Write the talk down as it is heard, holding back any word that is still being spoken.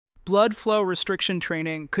Blood flow restriction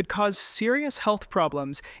training could cause serious health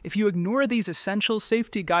problems if you ignore these essential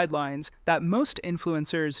safety guidelines that most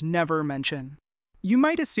influencers never mention. You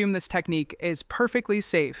might assume this technique is perfectly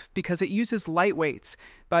safe because it uses light weights,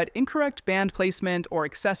 but incorrect band placement or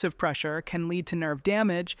excessive pressure can lead to nerve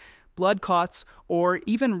damage, blood clots, or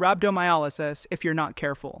even rhabdomyolysis if you're not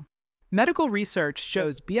careful. Medical research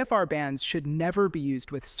shows BFR bands should never be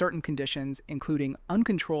used with certain conditions, including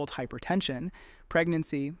uncontrolled hypertension,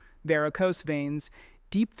 pregnancy, varicose veins,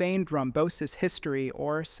 deep vein thrombosis history,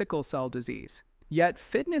 or sickle cell disease. Yet,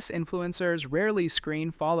 fitness influencers rarely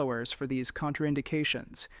screen followers for these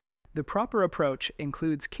contraindications. The proper approach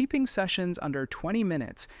includes keeping sessions under 20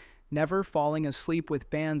 minutes, never falling asleep with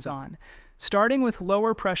bands on, starting with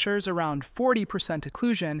lower pressures around 40%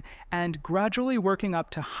 occlusion, and gradually working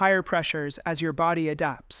up to higher pressures as your body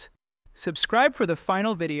adapts. Subscribe for the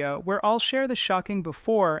final video where I'll share the shocking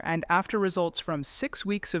before and after results from 6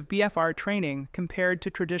 weeks of BFR training compared to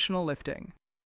traditional lifting.